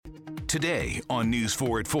Today on News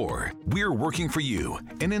 4 at 4, we're working for you.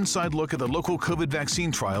 An inside look at the local COVID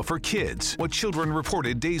vaccine trial for kids, what children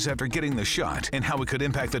reported days after getting the shot, and how it could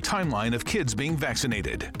impact the timeline of kids being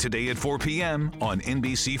vaccinated. Today at 4 p.m. on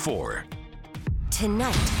NBC4.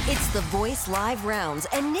 Tonight, it's The Voice Live rounds,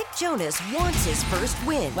 and Nick Jonas wants his first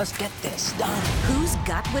win. Let's get this done. Who's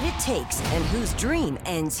got what it takes and whose dream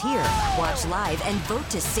ends here? Watch live and vote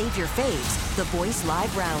to save your faves. The Voice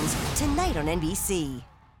Live rounds, tonight on NBC.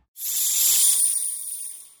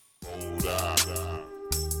 Hold up.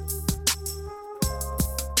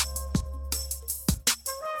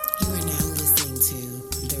 You are now listening to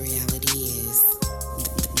The Reality Is.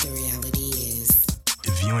 The Reality Is.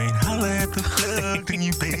 If you ain't holla at the plug, then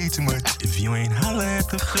you pay too much. If you ain't holla at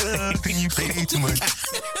the plug, then you pay too much.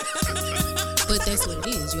 But that's what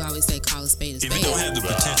it is. You always say call a spade a spade. If it don't have the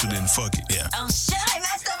potential, then fuck it, yeah. Oh shit, I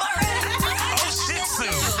messed up already! Oh shit, Sue!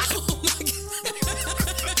 Oh my God.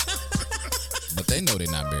 But they know they're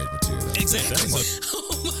not marriage material. Exactly.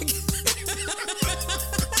 Oh my God.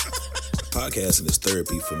 Podcasting is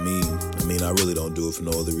therapy for me. I mean, I really don't do it for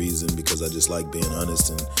no other reason because I just like being honest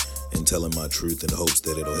and telling my truth in the hopes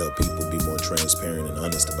that it'll help people be more transparent and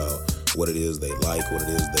honest about what it is they like, what it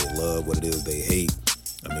is they love, what it is they hate.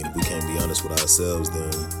 I mean, if we can't be honest with ourselves,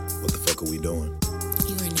 then what the fuck are we doing?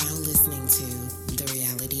 You are now listening to The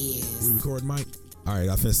Reality Is. We record, Mike? All right,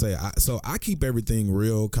 I finna say, I keep everything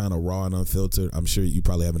real, kind of raw and unfiltered. I'm sure you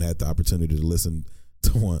probably haven't had the opportunity to listen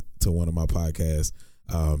to one of my podcasts.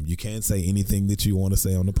 You can't say anything that you want to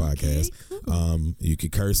say on the podcast. Okay, cool. You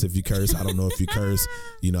could curse if you curse. I don't know if you curse.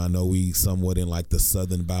 You know, I know we somewhat in like the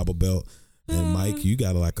Southern Bible Belt. And Mike, you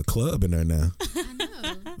got like a club in there now. I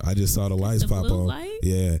know. I just saw the lights pop on. Light?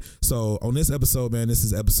 Yeah. So on this episode, man, this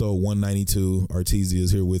is episode 192. Artesia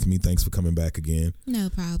is here with me. Thanks for coming back again. No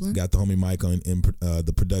problem. Got the homie Mike in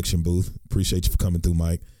the production booth. Appreciate you for coming through,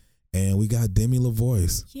 Mike. And we got Demi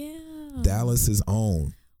LaVoice. Yeah. Dallas's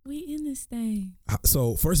own. We in this thing.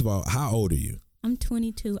 So first of all, how old are you? I'm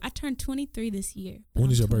 22. I turned 23 this year. When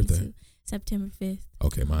is your birthday? September 5th.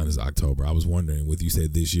 Okay, mine is October. I was wondering, with you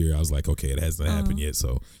said this year, I was like, okay, it hasn't happened yet.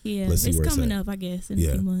 So yeah, let's see where it's coming at. up, I guess, in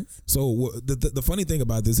a few months. So the funny thing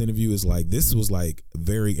about this interview is like, this was like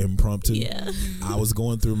very impromptu. Yeah. I was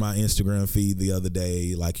going through my Instagram feed the other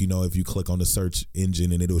day, like, you know, if you click on the search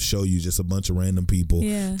engine and it'll show you just a bunch of random people,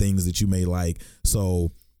 things that you may like.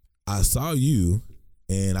 So I saw you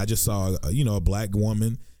and I just saw, a black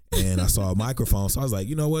woman. And I saw a microphone, so I was like,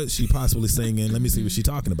 you know what? She possibly singing. Let me see what she's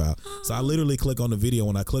talking about. So I literally click on the video.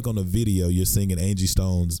 When I click on the video, you're singing Angie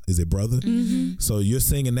Stone's "Is It Brother?" Mm-hmm. So you're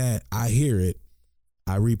singing that. I hear it.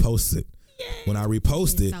 I repost it. Yay. When I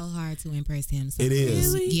repost it's so hard to impress him. So it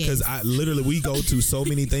is because yes. we go to so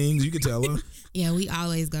many things. You can tell her. Yeah, we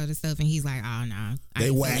always go to stuff, and he's like, "Oh no, they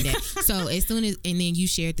whack." So as soon as, and then you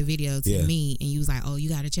shared the video to me, and you was like, "Oh, you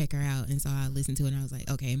got to check her out." And so I listened to it, and I was like,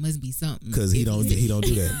 "Okay, it must be something." Because he don't do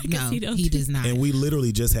that. No, he does not. And we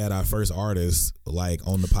literally just had our first artist like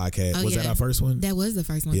on the podcast. Was that our first one? That was the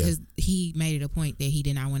first one because he made it a point that he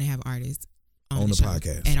did not want to have artists on the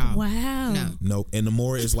podcast at all. Wow. No. And the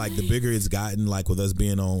more it's like, the bigger it's gotten, like with us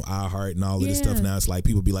being on iHeart and all of this stuff now, it's like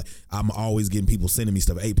people be like, I'm always getting people sending me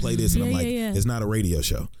stuff. Hey, play this. And I'm like, it's not a radio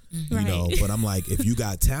show, you know, but I'm like, if you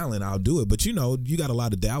got talent, I'll do it. But you know, you got a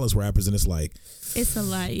lot of Dallas rappers and it's like, it's a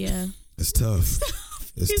lot. Yeah. It's tough.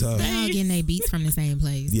 It's tough. They're all getting their beats from the same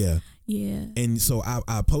place. Yeah. Yeah. And so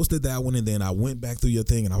I posted that one and then I went back through your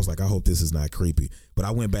thing and I was like, I hope this is not creepy. But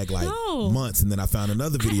I went back like months and then I found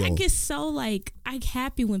another video. I get so like, I'm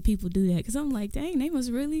happy when people do that because I'm like, dang, they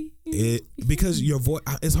must really. Because your voice,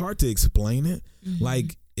 it's hard to explain it. Mm-hmm.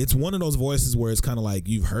 Like, it's one of those voices where it's kind of like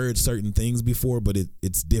you've heard certain things before, but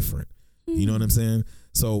it's different. Mm-hmm. You know what I'm saying?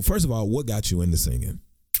 So first of all, what got you into singing?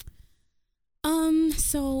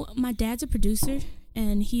 So my dad's a producer.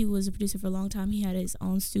 And he was a producer for a long time. He had his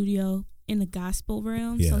own studio in the gospel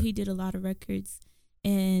realm. So he did a lot of records.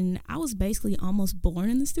 And I was basically almost born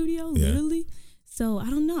in the studio, literally. So I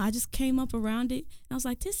don't know. I just came up around it. And I was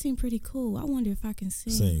like, this seemed pretty cool. I wonder if I can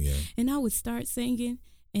sing. And I would start singing.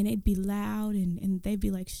 And it'd be loud. And they'd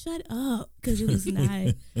be like, shut up. Because it was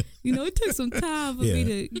not, it took some time for me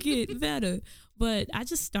to get better. But I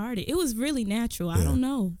just started. It was really natural. I don't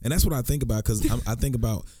know. And that's what I think about because I think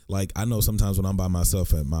about, like, I know sometimes when I'm by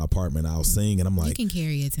myself at my apartment, I'll sing and I'm like. You can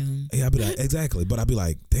carry a tune. Yeah, I'll be like, exactly. But I'll be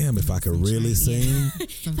like, damn, if I could really sing.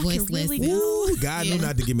 Some voice lessons. Ooh, God knew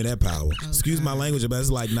not to give me that power. Excuse my language, but it's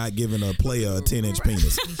like not giving a player a 10-inch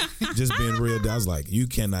penis. Just being real. I was like, you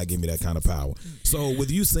cannot give me that kind of power. So with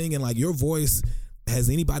you singing, like, your voice, has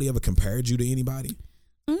anybody ever compared you to anybody?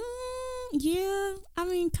 Yeah, I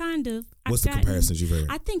mean, kind of. What's the comparisons you've heard?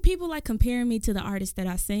 I think people like comparing me to the artists that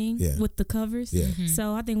I sing with the covers. Yeah. Mm-hmm.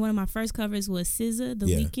 So I think one of my first covers was SZA, The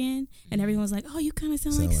Weeknd, and everyone was like, "Oh, you kind of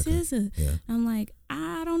sound like SZA." Yeah. I'm like,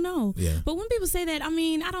 I don't know. Yeah. But when people say that, I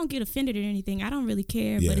mean, I don't get offended or anything. I don't really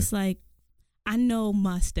care. But it's like, I know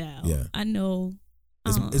my style. Yeah. I know.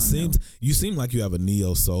 It seems you seem like you have a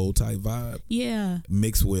neo soul type vibe. Yeah.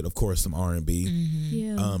 Mixed with, of course, some R&B.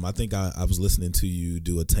 Mm-hmm. Yeah. I think I was listening to you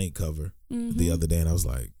do a Tank cover the other day, and I was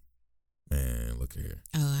like, man, look here.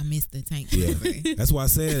 Oh, I missed the Tank Yeah. cover. That's why I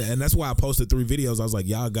said, and that's why I posted 3 videos. I was like,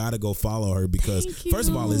 y'all gotta go follow her because first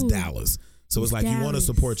of all, it's Dallas. So it's like you want to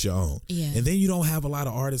support your own. Yeah. And then you don't have a lot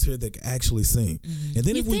of artists here that can actually sing. Mm-hmm. And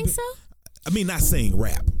then You if we think so? I mean, not sing,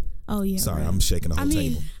 rap. Oh, yeah. Sorry, right. I'm shaking the whole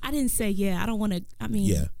table. I didn't say, I don't want to. I mean,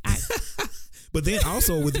 Yeah. But then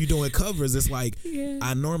also with you doing covers, it's like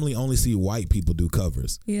I normally only see white people do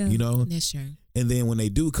covers. Yeah. You know? That's true. And then when they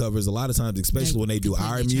do covers, a lot of times, especially when they do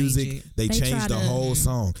our completely music, change it. they change try the to- whole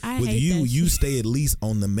song. I With hate you, that you shit. stay at least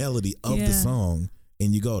on the melody of the song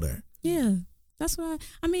and you go there. Yeah. That's why,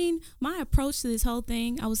 I mean, my approach to this whole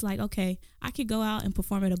thing, I was like, okay, I could go out and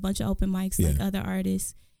perform at a bunch of open mics like other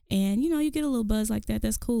artists. And, you get a little buzz like that.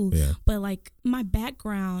 That's cool. Yeah. But, like, my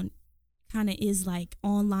background kind of is, like,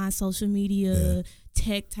 online social media,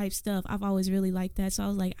 tech type stuff. I've always really liked that. So I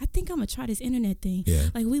was like, I think I'm going to try this internet thing. Yeah.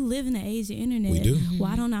 Like, we live in the age of internet. We do.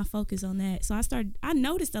 Why don't I focus on that? So I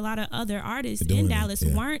noticed a lot of other artists Doing in it, Dallas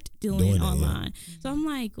yeah. weren't doing Doing it it, online. So I'm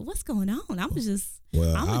like, what's going on? I'm going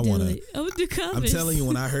I to want do to. it. I'm going to do covers. I'm telling you,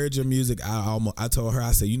 when I heard your music, I told her,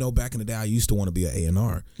 I said, back in the day, I used to want to be an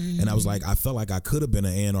A&R. And I was like, I felt like I could have been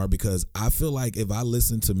an A&R because I feel like if I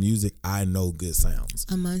listen to music, I know good sounds.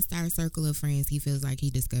 Amongst our circle of friends, he feels like he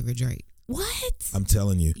discovered Drake. What? I'm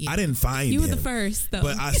telling you, Yeah. I didn't find You were him. the first, though.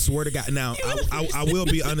 But I swear to God, now I will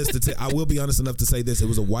be honest. I will be honest enough to say this: it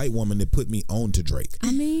was a white woman that put me on to Drake.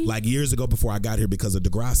 I mean, like years ago before I got here because of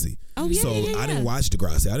Degrassi. Oh, yeah, So yeah, I yeah. didn't watch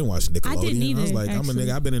Degrassi. I didn't watch Nickelodeon. I didn't either, was like, I'm a actually.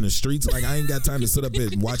 nigga. I've been in the streets. Like I ain't got time to sit up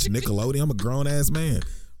and watch Nickelodeon. I'm a grown ass man.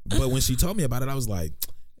 But when she told me about it, I was like,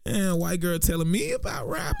 white girl telling me about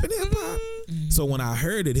rap and hip hop. So when I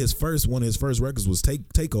heard it, one of his first records was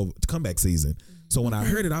Takeover, Comeback Season. So when I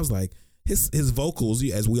heard it, I was like, his vocals,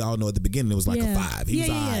 as we all know at the beginning, it was like a 5. He was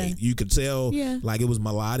alright. You could tell like it was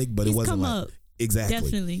melodic, but He's it wasn't come like up. exactly.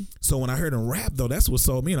 Definitely. So when I heard him rap though, that's what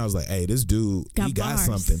sold me, and I was like, hey, this dude, he got bars.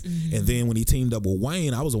 something. And then when he teamed up with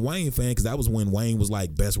Wayne, I was a Wayne fan because that was when Wayne was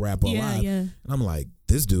like best rapper alive. Yeah. And I'm like,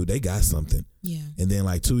 this dude, they got something. Yeah. And then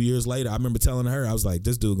like 2 years later, I remember telling her, I was like,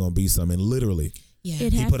 this dude gonna be something. Literally. Yeah. It He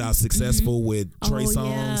put happened. out Successful with Trey Oh,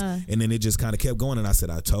 Songz, yeah. and then it just kind of kept going. And I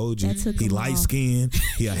said, I told you, That took he him light off. skinned,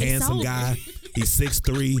 he a handsome sold guy, he's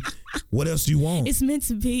 6'3". What else do you want? It's meant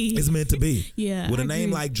to be. It's meant to be. Yeah. With a I name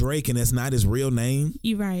agree. like Drake, and that's not his real name.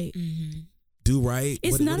 You're right. Do right.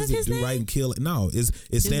 It's none what of is it? his Do name? right and kill it. No,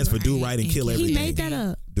 it stands for do right and kill He everything. He made that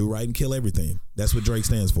up. Do right and kill everything. That's what Drake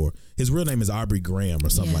stands for. His real name is Aubrey Graham or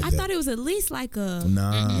something like I that. thought it was at least like a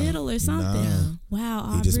Nah, middle or something. nah. Wow,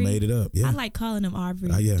 Aubrey. He just made it up. Yeah. I like calling him Aubrey.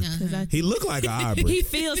 Yeah. 'Cause I- He looked like an Aubrey. he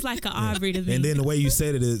feels like an Aubrey to me. And then the way you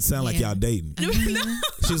said it, it sounded like Yeah. y'all dating. no,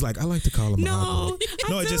 She's like, I like to call him no, Aubrey.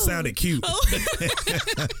 No, I it just don't. sounded cute. Oh.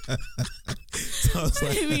 So I was I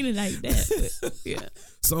like, didn't mean it like that. But yeah.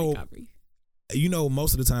 so Aubrey.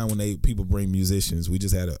 most of the time when people bring musicians, we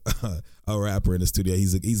just had a rapper in the studio.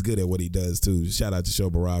 He's good at what he does too. Shout out to Show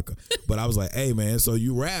Baraka. But I was like, hey man, so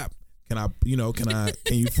you rap? Can you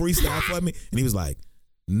freestyle for me? And he was like,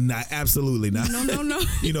 nah, absolutely not.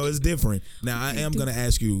 No. It's different. Now I am gonna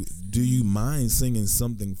ask you, do you mind singing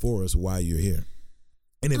something for us while you're here?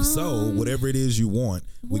 And if so, whatever it is you want,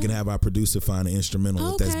 we can have our producer find an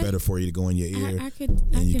instrumental if that's Okay. better for you to go in your ear. I could you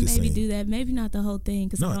can maybe sing. do that. Maybe not the whole thing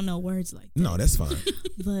because No. I don't know words like that. No, that's fine.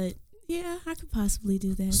 But yeah, I could possibly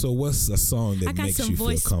do that. So what's a song I that got makes some you feel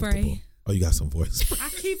voice comfortable? spray. Oh, you got some voice spray. I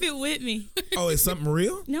keep it with me. Oh, it's something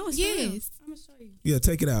real? No, it's Yes. real. I'm gonna show you. Yeah,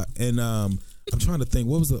 take it out. And I'm trying to think.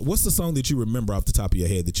 What's the song that you remember off the top of your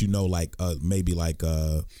head that you know, like maybe like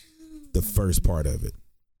the first part of it?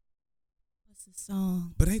 What's the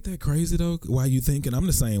song? But ain't that crazy though? Why you thinking? I'm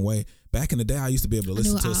the same way. Back in the day, I used to be able to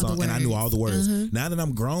listen to a song and I knew all the words. Now that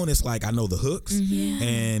I'm grown, it's like I know the hooks,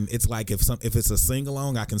 and it's like if it's a sing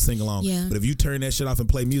along, I can sing along. Yeah. But if you turn that shit off and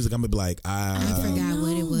play music, I'm gonna be like, I forgot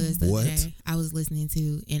what it was the What? other day I was listening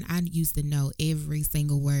to, and I used to know every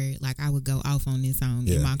single word. Like I would go off on this song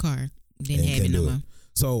in my car. Didn't And have can't it no do it. more.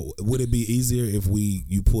 So would it be easier if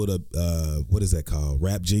you pulled up what is that called?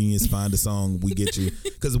 Rap Genius, find a song, we get you,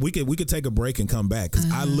 because we could take a break and come back.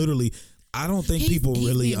 Because I don't think people He's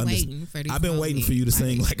really been understand. waiting for this I've been waiting for you to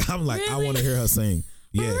sing. Like I'm like I want to hear her sing.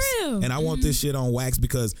 Yes. For real? And I want this shit on wax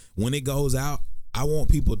because when it goes out, I want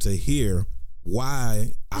people to hear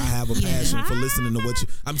why I have a passion for listening to what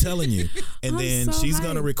I'm telling you. And then she's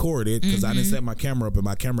going to record it because I didn't set my camera up and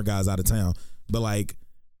my camera guy's out of town. But like,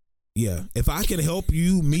 yeah, if I can help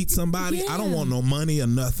you meet somebody, I don't want no money or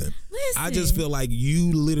nothing. Listen. I just feel like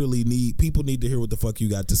you literally people need to hear what the fuck you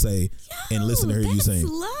got to say and listen to hear you sing. That's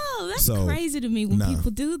love. That's crazy to me when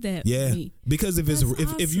people do that. Yeah, with me. Because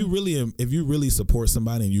if you really support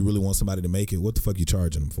somebody and you really want somebody to make it, what the fuck you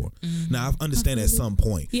charging them for? Now I understand at some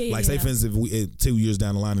point, say for instance, if we 2 years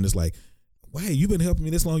down the line and it's like, well, hey, you've been helping me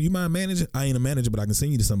this long. You mind managing? I ain't a manager, but I can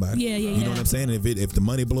send you to somebody. You know what I'm saying? If the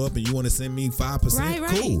money blow up and you want to send me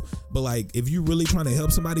 5%, cool. But like, if you really trying to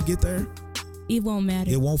help somebody get there, it won't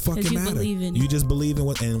matter. It won't fucking matter. You just believe in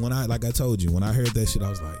what. And when I told you, when I heard that shit, I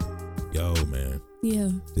was like, yo, man. Yeah.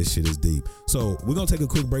 This shit is deep. So we're going to take a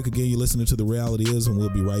quick break again. You're listening to The Reality Is, and we'll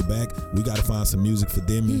be right back. We got to find some music for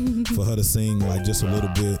Demi, for her to sing like just a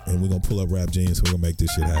little bit, and we're going to pull up Rap Genius, so we're going to make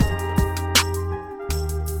this shit happen.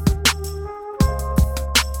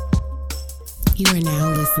 You are now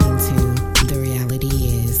listening to The Reality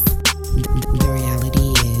Is. The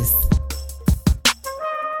Reality Is.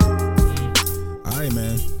 All right,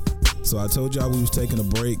 man. So I told y'all we was taking a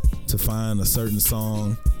break to find a certain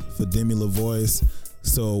song for Demi LaVoice.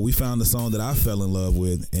 So we found the song that I fell in love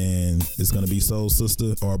with, and it's going to be Soul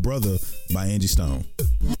Sister or Brother by Angie Stone.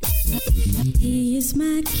 He is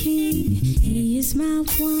my king, he is my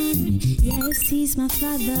one. Yes, he's my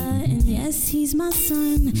father, and yes, he's my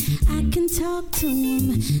son. I can talk to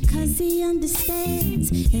him, cause he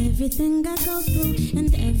understands everything I go through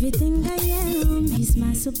and everything I am. He's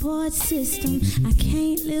my support system, I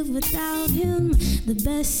can't live without him. The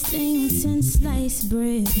best thing since sliced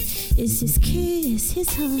bread is his kiss,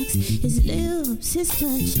 his hugs, his lips, his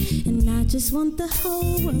touch. And I just want the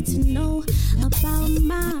whole world to know about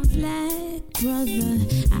my black brother.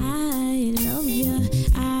 I love you,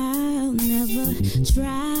 I'll never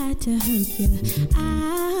try to hurt you.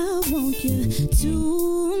 I want you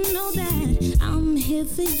to know that I'm here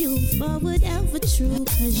for you, for whatever true,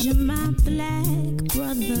 cause you're my black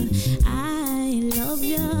brother. I love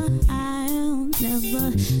you, I'll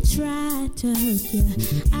never try to hurt you.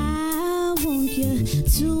 I want you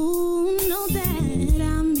to know that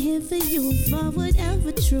I'm here for you, for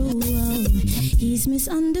whatever true. Oh, he's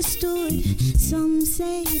misunderstood. Some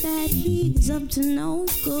say that he's up to no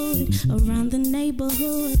good around the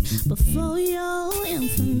neighborhood. But for your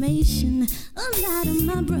information, a lot of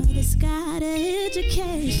my brothers got an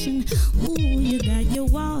education. Ooh, you got your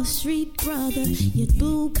Wall Street brother, your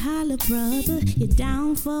blue collar brother, you're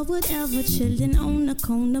down for whatever, chillin' on the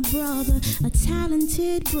corner brother, a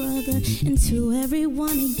talented brother. And to every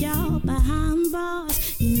one of y'all behind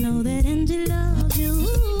bars, you know that Angie loves you.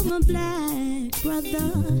 Ooh, my black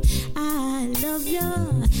brother, I love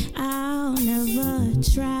you, I'll never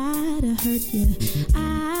try to hurt you.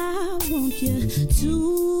 I want you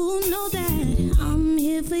to know that I'm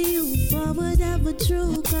here for you, for whatever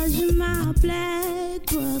true, cause you're my black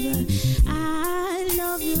brother. I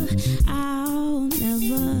love you, I'll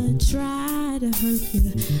never try to hurt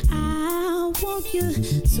you. I want you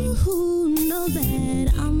to know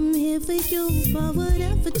that I'm here for you, for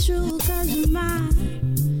whatever true, cause you're mine.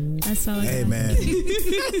 That's all I got. Hey, man.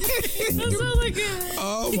 That's all I got.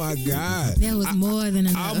 Oh, my God. That was more than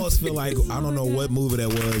enough. I almost feel like, I don't know what movie that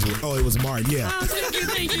was. Oh, it was Martin. Yeah. Oh,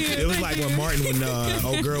 thank you. It was like when Martin, when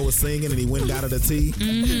old girl was singing and he went and got her the tea,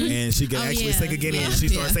 and she could actually sing again, and she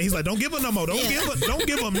started saying, he's like, don't give her no more. Don't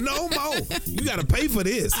give him no more. You got to pay for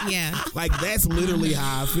this. Yeah. Like, that's literally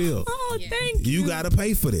how I feel. Oh, thank you. You got to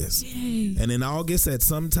pay for this. Yay. And in August at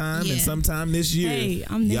some time and sometime this year,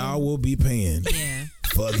 y'all will be paying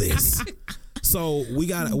for this. So we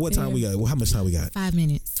got, what time we got? How much time we got? 5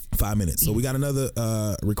 minutes. 5 minutes. So we got another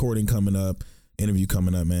recording coming up, interview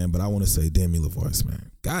coming up, man. But I want to say Demi LaVoice,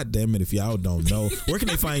 man. God damn it, if y'all don't know, where can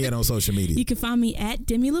they find you at on social media? You can find me at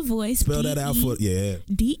Demi LaVoice. Spell that out for,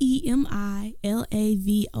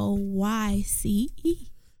 DemiLaVoice.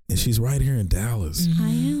 And she's right here in Dallas. I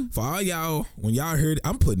am. For all y'all, when y'all heard it,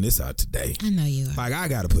 I'm putting this out today. I know you are. Like, I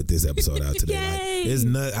got to put this episode out today. Yay. Like, it's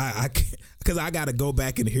not, I can't, because I got to go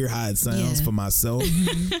back and hear how it sounds for myself.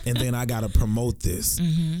 And then I got to promote this.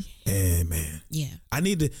 And man. Yeah. I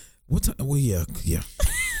need to, what time? Well, yeah.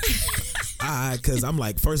 Because I'm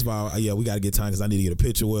like, first of all, we got to get time because I need to get a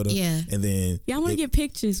picture with her. Yeah. And then. Yeah, I want to get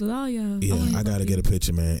pictures with all y'all. Yeah, I got to get a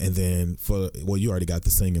picture, man. And then you already got the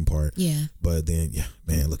singing part. Yeah. But then,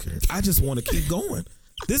 man, look here. I just want to keep going.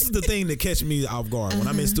 This is the thing that catch me off guard. When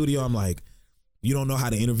I'm in studio, I'm like, you don't know how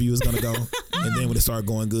the interview is going to go. And then when it started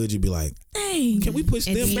going good, you'd be like, "Hey, can we push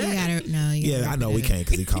them back?" I know we can't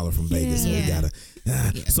because he calling from Vegas, so we gotta.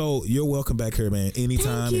 So you're welcome back here, man.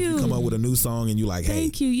 Anytime if you come up with a new song and you like, hey,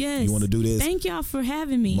 thank you. Yes, you want to do this? Thank y'all for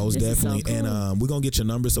having me. Most this definitely. Is so cool. And we're gonna get your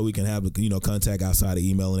number so we can have contact outside of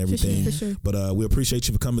email and everything. For sure. But we appreciate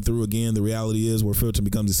you for coming through again. The reality is where Filter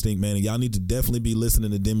becomes distinct, man. And y'all need to definitely be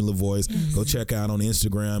listening to Demi LaVoice. Go check out on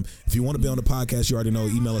Instagram. If you want to be on the podcast, you already know.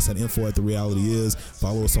 Email us at info@therealityis.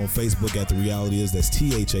 Follow us on Facebook at The Reality Is. That's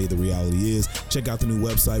THA The Reality Is. Check out the new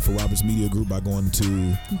website for Roberts Media Group by going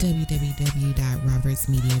to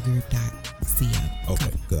www.robertsmediagroup.co.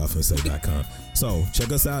 Okay, good. I was gonna say .com. So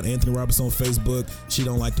check us out, Anthony Roberts on Facebook. She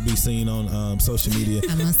don't like to be seen on social media.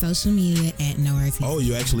 I'm on social media at NoRTSIA. Oh,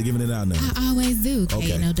 you're actually giving it out now. I always do.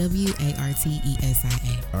 Okay.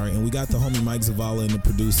 KNOWARTESIA. All right, and we got the homie Mike Zavala in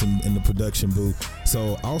the production booth.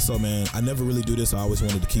 So also, man, I never really do this. I always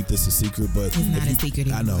wanted to keep this a secret, but it's not a secret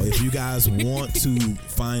anymore. I know. If you guys want to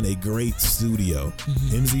find a great studio,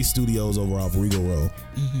 MZ Studios over off Regal Road,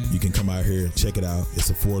 you can come out here, check it out. It's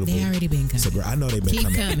affordable. They already been coming. I know they've been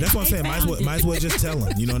coming. That's what I'm saying. Might as well just tell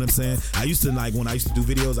them. You know what I'm saying? I used to when I used to do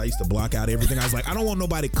videos, I used to block out everything. I was like, I don't want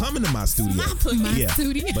nobody coming to my studio.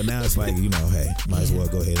 Studio. But now it's like, hey, might as well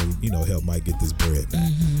go ahead and help Mike get this bread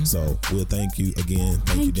back. So we'll thank you again.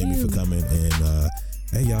 Thank you, Demi, for coming. And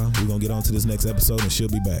hey, y'all, we're gonna get on to this next episode, and she'll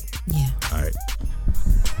be back. Yeah. All right.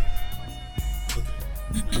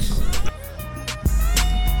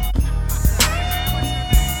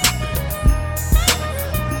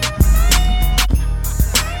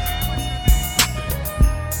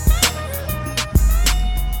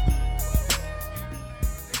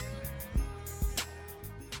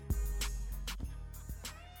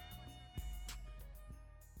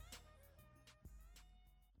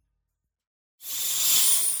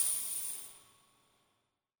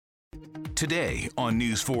 Today on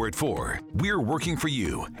News 4 at 4, we're working for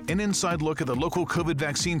you. An inside look at the local COVID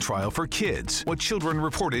vaccine trial for kids, what children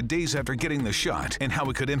reported days after getting the shot, and how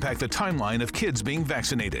it could impact the timeline of kids being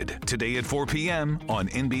vaccinated. Today at 4 p.m. on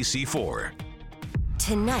NBC4.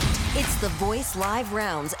 Tonight, it's The Voice Live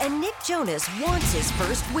rounds, and Nick Jonas wants his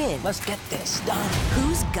first win. Let's get this done.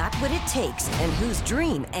 Who's got what it takes and whose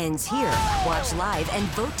dream ends here? Watch live and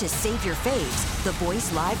vote to save your faves. The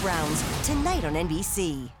Voice Live rounds, tonight on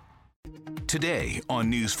NBC. Today on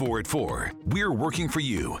News 4 at 4, we're working for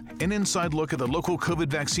you. An inside look at the local COVID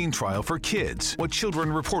vaccine trial for kids, what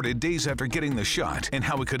children reported days after getting the shot, and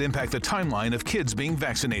how it could impact the timeline of kids being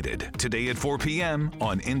vaccinated. Today at 4 p.m.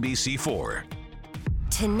 on NBC4.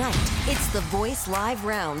 Tonight, it's The Voice Live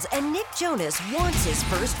rounds, and Nick Jonas wants his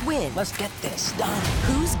first win. Let's get this done.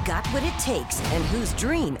 Who's got what it takes and whose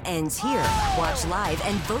dream ends here? Watch live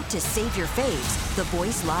and vote to save your faves. The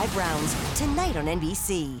Voice Live rounds, tonight on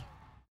NBC.